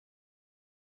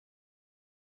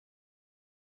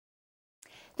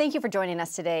Thank you for joining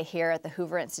us today here at the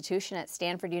Hoover Institution at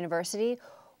Stanford University,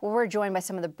 where we're joined by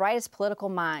some of the brightest political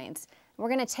minds. We're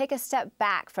going to take a step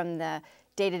back from the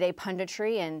day-to-day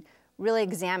punditry and really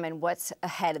examine what's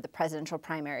ahead of the presidential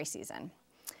primary season.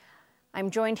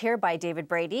 I'm joined here by David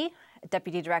Brady,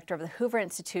 Deputy Director of the Hoover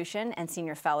Institution and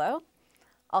Senior Fellow.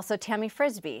 Also Tammy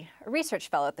Frisby, a Research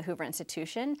Fellow at the Hoover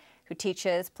Institution, who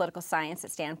teaches political science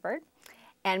at Stanford.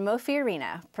 And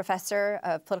Fiorina, Professor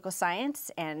of Political Science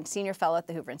and Senior Fellow at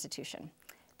the Hoover Institution.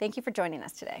 Thank you for joining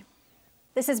us today.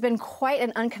 This has been quite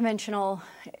an unconventional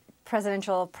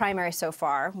presidential primary so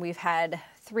far. We've had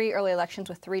 3 early elections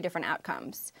with 3 different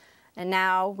outcomes. And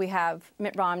now we have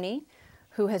Mitt Romney,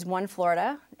 who has won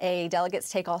Florida, a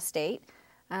delegates-take-all state.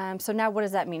 So now what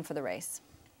does that mean for the race?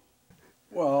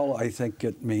 Well, I think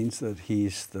it means that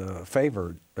he's the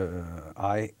favored.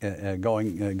 Going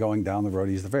down the road,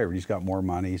 he's the favorite. He's got more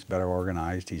money, he's better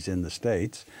organized, he's in the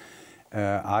states.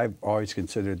 I've always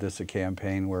considered this a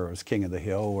campaign where it was King of the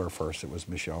Hill, where first it was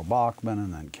Michelle Bachmann,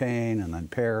 and then Kaine, and then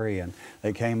Perry, and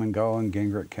they came and go, and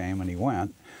Gingrich came and he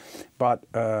went. But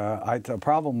the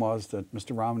problem was that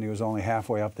Mr. Romney was only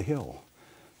halfway up the hill.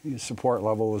 His support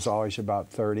level was always about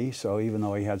 30, so even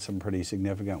though he had some pretty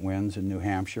significant wins in New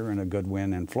Hampshire and a good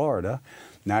win in Florida,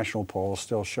 national polls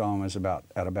still show him as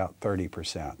at about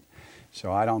 30%.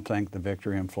 So I don't think the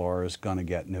victory in Florida is going to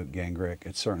get Newt Gingrich.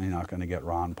 It's certainly not going to get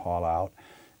Ron Paul out.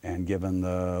 And given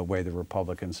the way the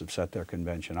Republicans have set their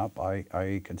convention up,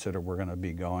 I consider we're going to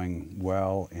be going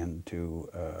well into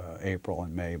April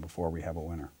and May before we have a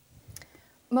winner.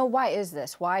 Mo, why is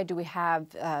this? Why do we have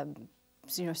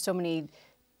so many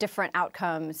different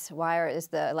outcomes? Why is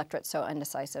the electorate so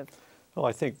indecisive? Well,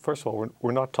 I think, first of all,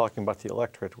 we're not talking about the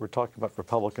electorate. We're talking about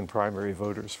Republican primary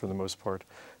voters for the most part,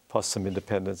 plus some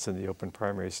independents in the open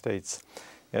primary states.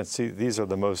 And see, these are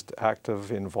the most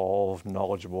active, involved,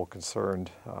 knowledgeable, concerned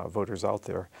voters out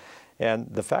there.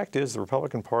 And the fact is the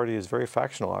Republican Party is very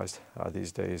factionalized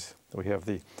these days. We have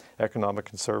the economic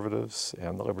conservatives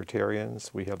and the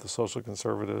libertarians. We have the social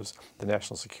conservatives, the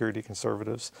national security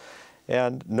conservatives.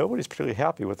 And nobody's particularly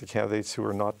happy with the candidates who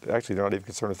are not, actually they're not even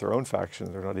concerned with their own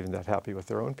faction. They're not even that happy with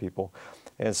their own people.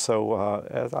 And so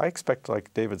as I expect,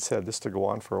 like David said, this to go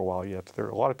on for a while yet. There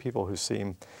are a lot of people who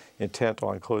seem intent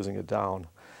on closing it down.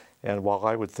 And while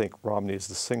I would think Romney is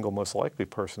the single most likely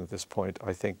person at this point,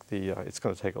 I think it's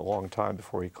going to take a long time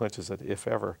before he clinches it, if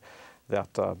ever.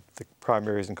 That the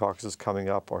primaries and caucuses coming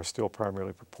up are still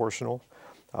primarily proportional.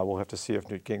 We'll have to see if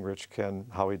Newt Gingrich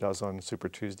how he does on Super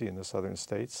Tuesday in the southern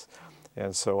states.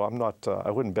 And so I'm not,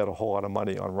 I wouldn't bet a whole lot of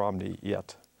money on Romney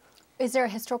yet. Is there a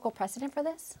historical precedent for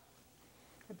this?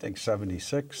 I think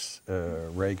 76,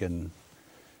 Reagan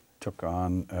took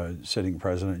on sitting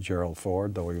President Gerald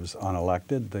Ford, though he was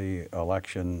unelected. The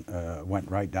election went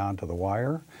right down to the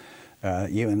wire.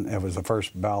 Even it was the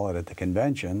first ballot at the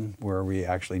convention where we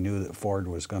actually knew that Ford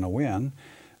was going to win.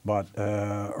 But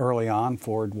early on,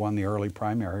 Ford won the early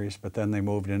primaries, but then they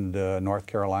moved into North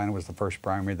Carolina, was the first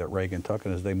primary that Reagan took,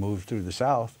 and as they moved through the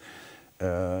South,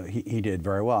 he did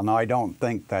very well. Now, I don't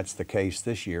think that's the case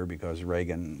this year because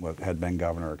Reagan had been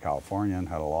governor of California and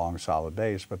had a long, solid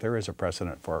base, but there is a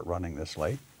precedent for it running this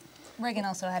late. Reagan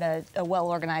also had a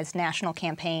well-organized national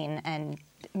campaign and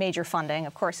major funding.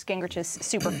 Of course, Gingrich's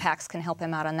super PACs can help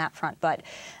him out on that front, but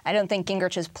I don't think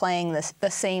Gingrich is playing the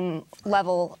same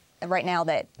level right now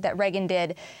that Reagan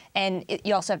did. And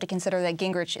you also have to consider that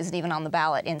Gingrich isn't even on the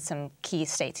ballot in some key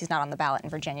states. He's not on the ballot in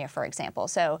Virginia, for example.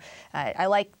 So I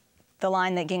like the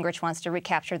line that Gingrich wants to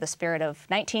recapture the spirit of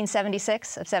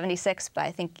 1976, but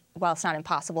I think while it's not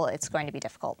impossible, it's going to be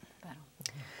difficult.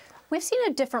 We've seen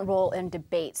a different role in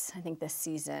debates, I think, this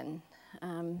season.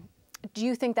 Do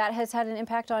you think that has had an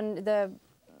impact on the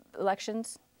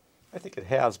elections? I think it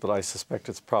has, but I suspect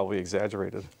it's probably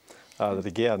exaggerated. That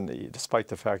again, despite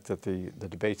the fact that the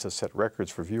debates have set records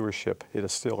for viewership, it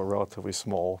is still a relatively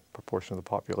small proportion of the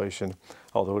population,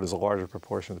 although it is a larger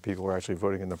proportion of the people who are actually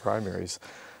voting in the primaries.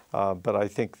 But I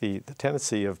think the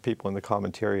tendency of people in the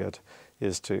commentariat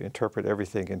is to interpret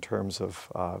everything in terms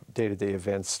of day-to-day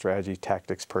events, strategy,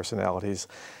 tactics, personalities.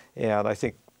 And I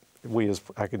think we as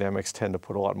academics tend to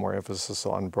put a lot more emphasis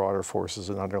on broader forces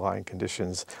and underlying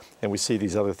conditions, and we see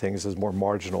these other things as more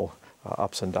marginal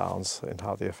ups and downs and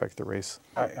how they affect the race.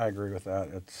 I agree with that.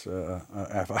 It's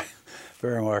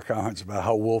very more comments about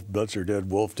how Wolf Blitzer did.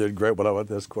 Wolf did great. What about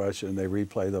this question? They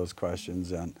replay those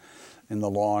questions, and in the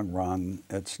long run,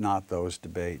 it's not those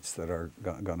debates that are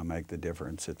going to make the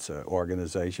difference. It's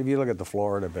organization. If you look at the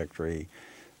Florida victory,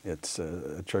 it's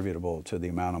attributable to the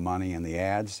amount of money in the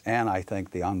ads, and I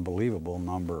think the unbelievable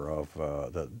number of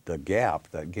the gap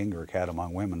that Gingrich had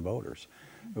among women voters.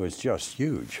 It was just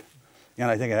huge. And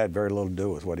I think it had very little to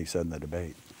do with what he said in the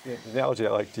debate. The analogy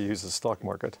I like to use is the stock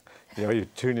market. You know, you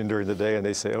tune in during the day and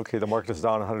they say, okay, the market is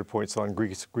down 100 points on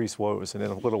Greece woes. And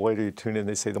then a little later you tune in and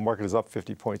they say the market is up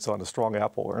 50 points on a strong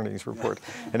Apple earnings report.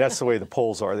 And that's the way the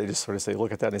polls are. They just sort of say,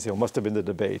 look at that and they say, well, it must have been the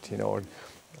debate, you know.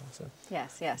 So.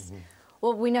 Yes, yes.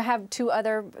 Well, we now have two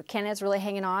other candidates really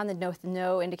hanging on,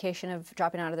 no indication of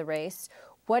dropping out of the race.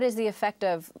 What is the effect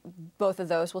of both of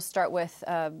those? We'll start with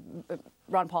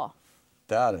Ron Paul.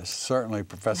 That is certainly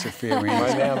Professor Fiorina.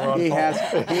 My man, Ron he Paul.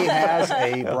 has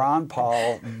a Ron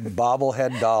Paul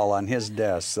bobblehead doll on his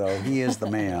desk, so he is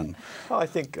the man. Well, I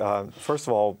think, first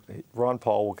of all, Ron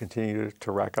Paul will continue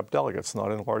to rack up delegates,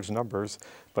 not in large numbers,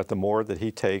 but the more that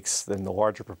he takes, then the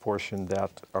larger proportion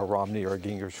that a Romney or a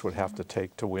Gingrich would have to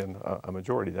take to win a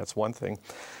majority. That's one thing.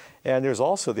 And there's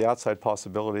also the outside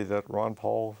possibility that Ron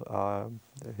Paul,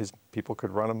 his people could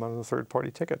run him on a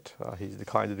third-party ticket. He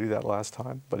declined to do that last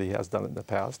time, but he has done it in the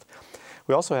past.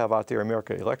 We also have out there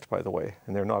America Elect, by the way,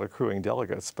 and they're not accruing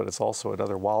delegates, but it's also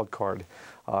another wild card.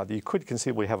 You could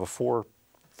conceivably have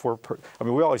I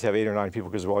mean, we always have 8 or 9 people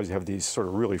because we always have these sort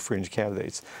of really fringe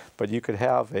candidates. But you could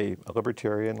have a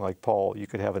libertarian like Paul. You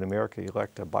could have an America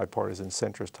Elect, a bipartisan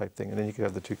centrist type thing, and then you could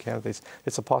have the 2 candidates.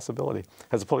 It's a possibility.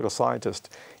 As a political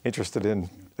scientist interested in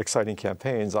exciting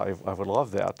campaigns, I would love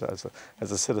that.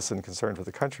 As a citizen concerned for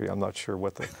the country, I'm not sure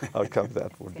what the outcome of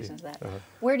that would be.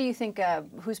 Where do you think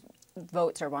whose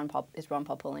votes is Ron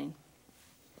Paul pulling?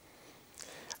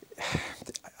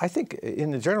 I think in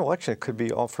the general election it could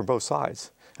be all from both sides.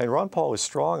 And Ron Paul is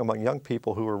strong among young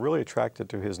people who are really attracted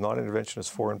to his non-interventionist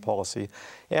foreign policy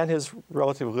and his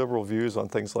relatively liberal views on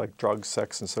things like drugs,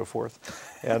 sex, and so forth.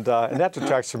 And that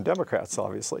detracts from Democrats,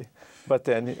 obviously. But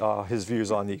then his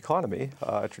views on the economy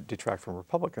detract from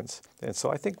Republicans. And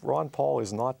so I think Ron Paul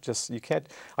is not just,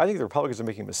 I think the Republicans are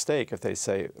making a mistake if they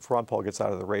say, if Ron Paul gets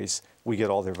out of the race, we get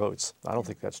all their votes. I don't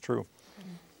think that's true.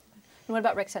 And what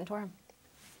about Rick Santorum?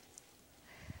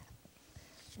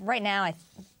 Right now, I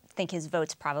think his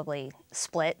vote's probably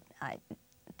split.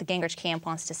 The Gingrich camp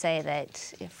wants to say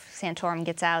that if Santorum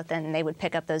gets out, then they would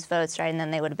pick up those votes, right? And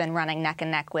then they would have been running neck and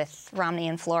neck with Romney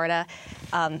in Florida.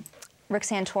 Rick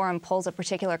Santorum pulls a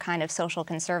particular kind of social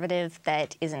conservative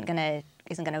that isn't gonna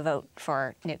vote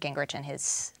for Newt Gingrich and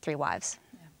his 3 wives.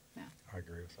 I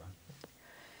agree with that.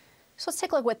 So let's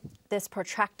take a look at what this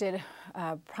protracted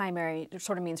primary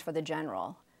sort of means for the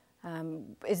general.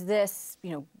 Is this,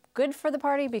 good for the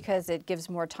party because it gives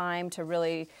more time to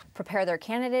really prepare their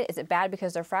candidate? Is it bad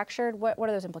because they're fractured? What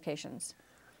are those implications?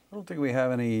 I don't think we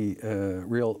have any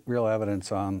real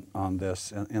evidence on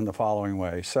this in the following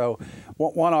way. So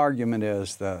one argument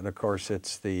is that, of course,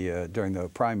 it's during the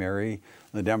primary,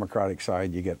 on the Democratic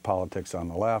side, you get politics on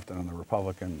the left, and on the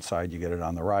Republican side, you get it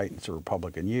on the right. It's a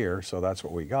Republican year, so that's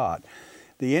what we got.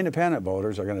 The independent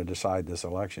voters are going to decide this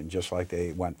election, just like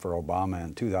they went for Obama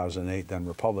in 2008, then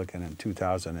Republican in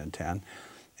 2010.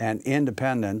 And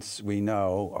independents, we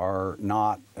know, are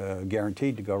not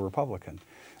guaranteed to go Republican.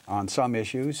 On some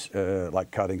issues,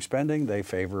 like cutting spending, they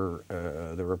favor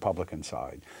the Republican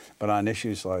side. But on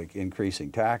issues like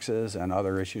increasing taxes and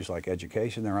other issues like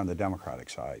education, they're on the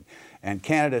Democratic side. And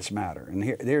candidates matter. And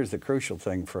here's the crucial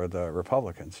thing for the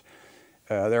Republicans.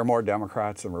 There are more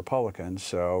Democrats than Republicans.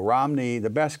 So Romney, the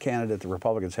best candidate the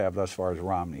Republicans have thus far is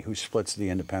Romney, who splits the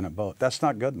independent vote. That's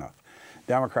not good enough.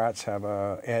 Democrats have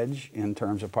an edge in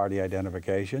terms of party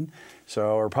identification.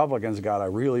 So Republicans got to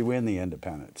really win the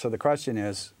independent. So the question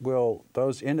is, will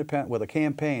a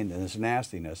campaign and this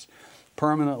nastiness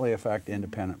permanently affect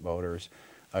independent voters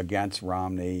against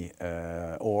Romney,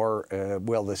 or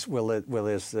will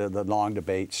the long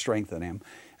debate strengthen him?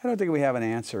 I don't think we have an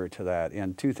answer to that.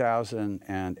 In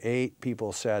 2008,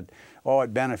 people said, oh,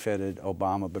 it benefited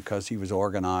Obama because he was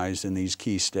organized in these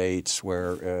key states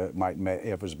where if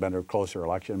it was been a closer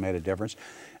election, it made a difference.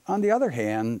 On the other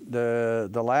hand, the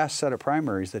last set of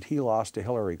primaries that he lost to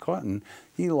Hillary Clinton,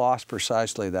 he lost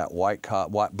precisely that white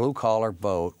blue-collar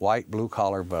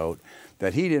vote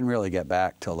that he didn't really get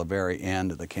back till the very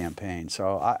end of the campaign.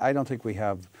 So I don't think we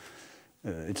have,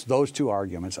 it's those 2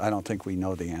 arguments. I don't think we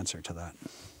know the answer to that.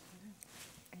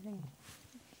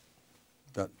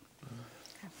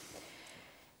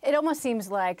 It almost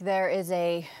seems like there is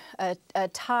a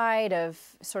tide of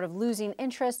sort of losing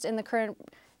interest in the current,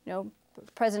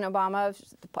 President Obama.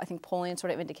 I think polling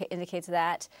sort of indicates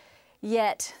that.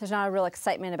 Yet there's not a real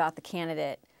excitement about the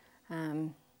candidate.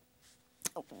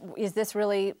 Is this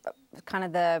really kind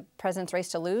of the president's race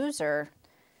to lose, or?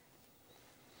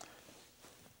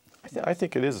 I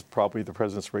think it is probably the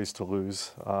president's race to lose.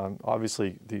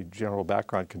 Obviously, the general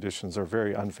background conditions are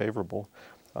very unfavorable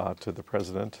to the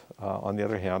president. On the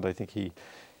other hand, I think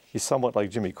he's somewhat like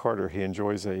Jimmy Carter. He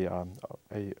enjoys a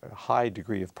high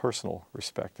degree of personal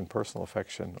respect and personal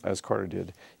affection, as Carter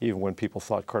did. Even when people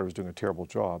thought Carter was doing a terrible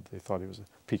job, they thought he was a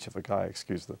peach of a guy,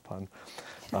 excuse the pun.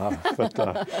 And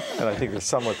I think it's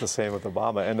somewhat the same with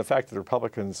Obama. And the fact that the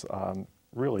Republicans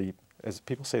really, as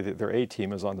people say, that their A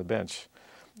team is on the bench,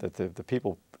 that the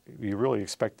people you really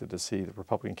expected to see the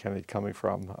Republican candidate coming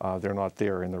from, they're not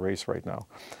there in the race right now.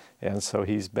 And so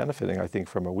he's benefiting, I think,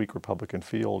 from a weak Republican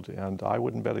field, and I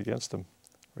wouldn't bet against him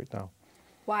right now.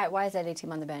 Why is that A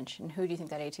team on the bench, and who do you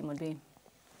think that A team would be?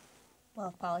 Well,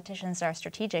 if politicians are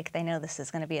strategic, they know this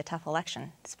is going to be a tough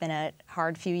election. It's been a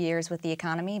hard few years with the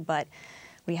economy, but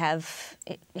we have,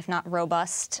 if not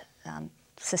robust,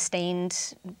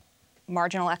 sustained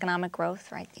marginal economic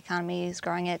growth, right? The economy is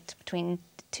growing at between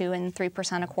 2% and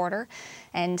 3% a quarter.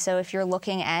 And so if you're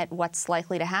looking at what's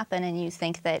likely to happen and you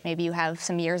think that maybe you have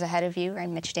some years ahead of you, right?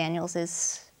 Mitch Daniels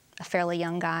is a fairly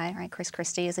young guy, right? Chris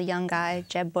Christie is a young guy.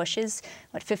 Jeb Bush is,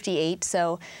 58?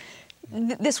 So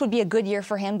this would be a good year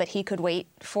for him, but he could wait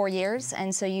 4 years.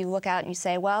 And so you look out and you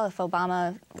say, well, if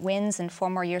Obama wins and 4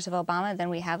 more years of Obama, then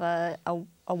we have a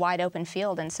wide open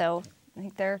field. And so I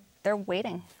think they're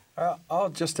waiting.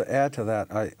 Just to add to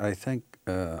that, I think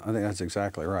that's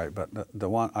exactly right. But the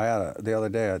one I had the other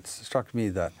day, it struck me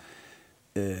that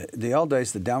the old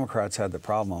days the Democrats had the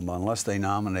problem unless they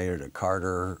nominated a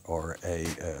Carter or a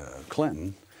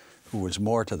Clinton, who was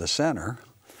more to the center,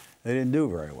 they didn't do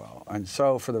very well. And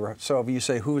so if you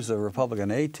say who's the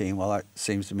Republican A team, well, that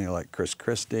seems to me like Chris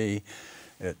Christie,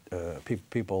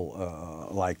 people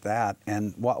like that.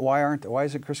 And why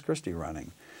isn't Chris Christie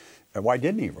running? Why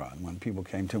didn't he run when people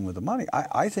came to him with the money?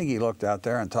 I think he looked out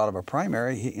there and thought of a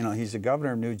primary. He's the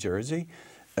governor of New Jersey.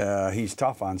 He's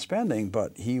tough on spending,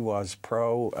 but he was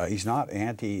he's not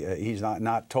he's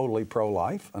not totally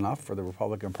pro-life enough for the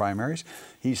Republican primaries.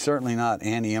 He's certainly not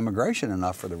anti-immigration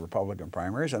enough for the Republican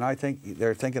primaries. And I think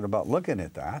they're thinking about looking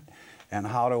at that. And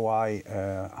I'm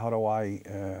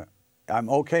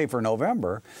okay for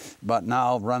November, but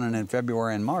now running in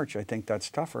February and March, I think that's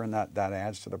tougher, and that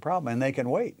adds to the problem. And they can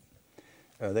wait.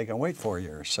 They can wait 4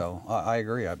 years. So I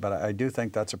agree. But I do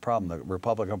think that's a problem. The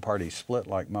Republican Party split,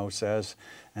 like Mo says,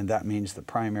 and that means the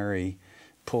primary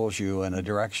pulls you in a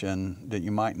direction that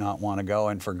you might not want to go.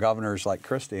 And for governors like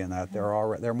Christie and that,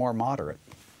 they're more moderate.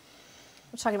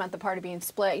 We're talking about the party being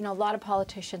split. A lot of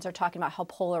politicians are talking about how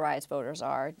polarized voters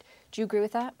are. Do you agree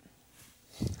with that?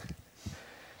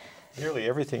 Nearly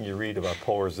everything you read about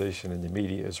polarization in the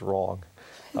media is wrong,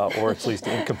 or at least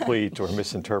incomplete or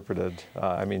misinterpreted.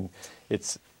 I mean,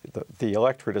 the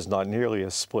electorate is not nearly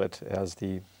as split as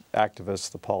the activists,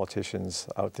 the politicians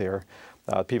out there.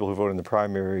 People who vote in the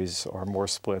primaries are more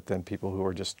split than people who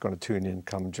are just going to tune in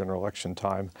come general election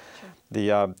time. Sure.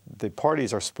 The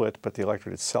parties are split, but the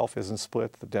electorate itself isn't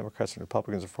split. The Democrats and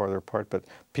Republicans are farther apart, but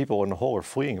people in the whole are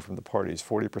fleeing from the parties.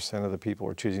 40% of the people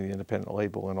are choosing the independent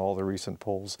label in all the recent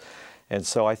polls. And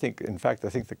so I think, in fact,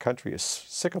 the country is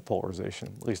sick of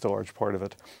polarization, at least a large part of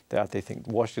it, that they think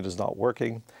Washington is not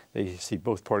working. They see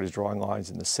both parties drawing lines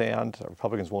in the sand.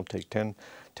 Republicans won't take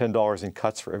 $10 in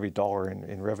cuts for every dollar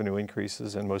in revenue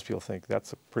increases, and most people think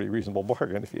that's a pretty reasonable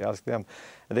bargain if you ask them.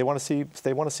 And they want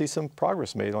to see some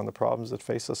progress made on the problems that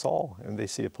face us all, and they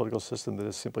see a political system that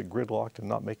is simply gridlocked and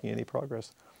not making any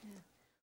progress.